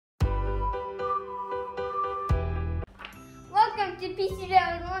to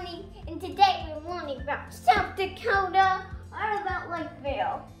PCDowie Learning, and today we're learning about South Dakota, or about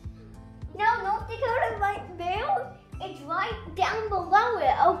Lakeville. No, North Dakota, Lakeville, it's right down below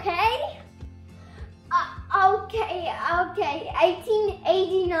it, okay? Okay,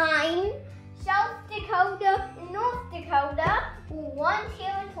 1889, South Dakota and North Dakota were one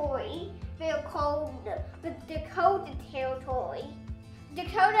territory. They're called the Dakota Territory.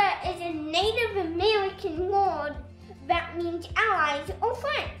 Dakota is a Native American word that means allies or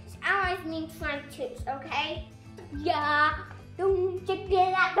friends. Allies means friends too, okay? Yeah, don't check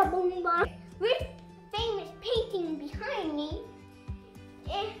that out the boom box. This famous painting behind me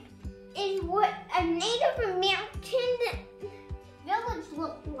is what a Native American village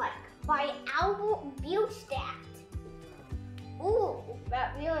looked like by Albert Bierstadt. Ooh,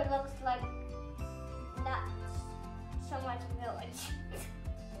 that really looks like not so much village.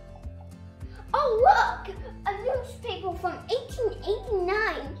 Oh look, a newspaper from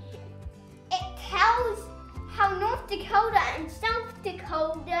 1889. It tells how North Dakota and South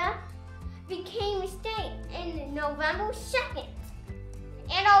Dakota became a state in November 2nd.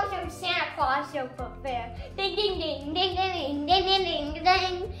 And also Santa Claus over there. Ding ding ding ding ding ding ding ding ding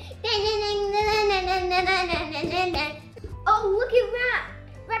ding ding ding ding. Oh, look at that!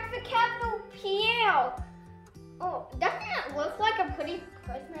 That's the capital Pierre. Oh, doesn't it look like a pretty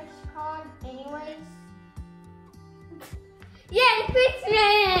Christmas card anyways? Yay,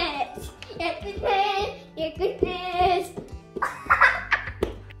 Christmas! Yay, Christmas! Yay, Christmas!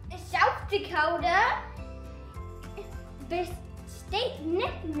 South Dakota, the state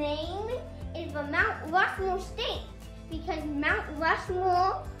nickname is the Mount Rushmore State because Mount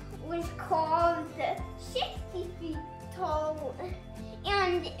Rushmore was called 60 feet tall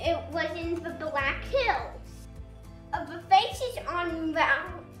and it was in the Black Hills. The faces on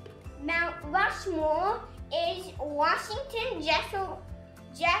Mount Rushmore is Washington, Jefferson,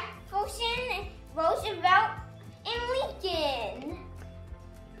 Roosevelt, and Lincoln.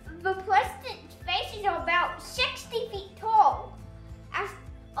 The president's faces are about 60 feet tall,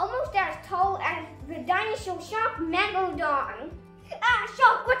 almost as tall as the dinosaur shark Megalodon.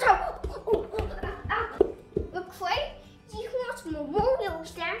 Shark, watch out! The Crazy Horse Memorial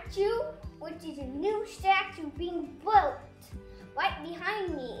Statue, which is a new statue being built right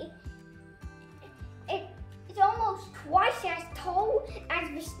behind me. It's almost twice as tall as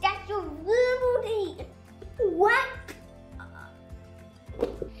the Statue of Liberty. What?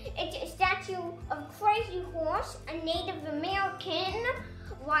 It's a statue of Crazy Horse, a Native American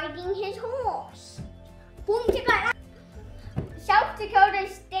riding his horse. Boom, chicka. South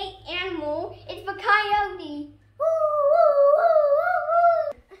Dakota's state animal is the coyote.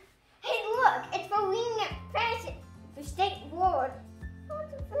 Hey, look, it's the leading pheasant, the state bird.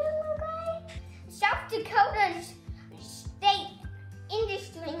 South Dakota's state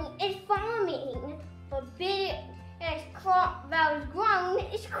industry is farming. The biggest crop that is grown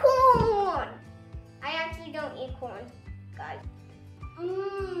is corn. I actually don't eat corn, guys.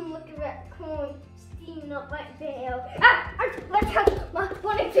 Look at that corn steaming up right there. Let's have my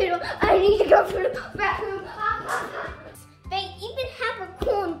fiddle. I need to go to the bathroom. They even have a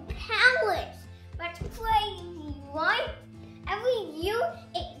corn palace. That's crazy, right? Every year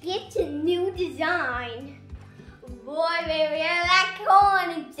it gets a new design. Boy, baby, I like corn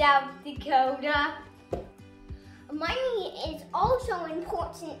in South Dakota. Mining is also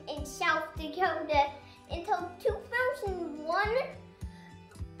important in South Dakota. Until 2001,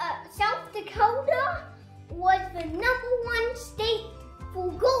 South Dakota was the #1 state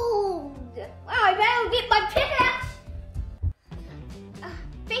for gold. Wow, I better get my pickaxe.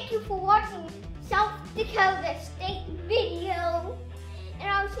 Thank you for watching South Dakota state video. And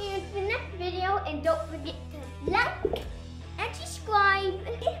I'll see you in the next video. And don't forget to like and subscribe.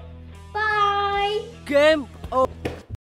 Bye. Game over.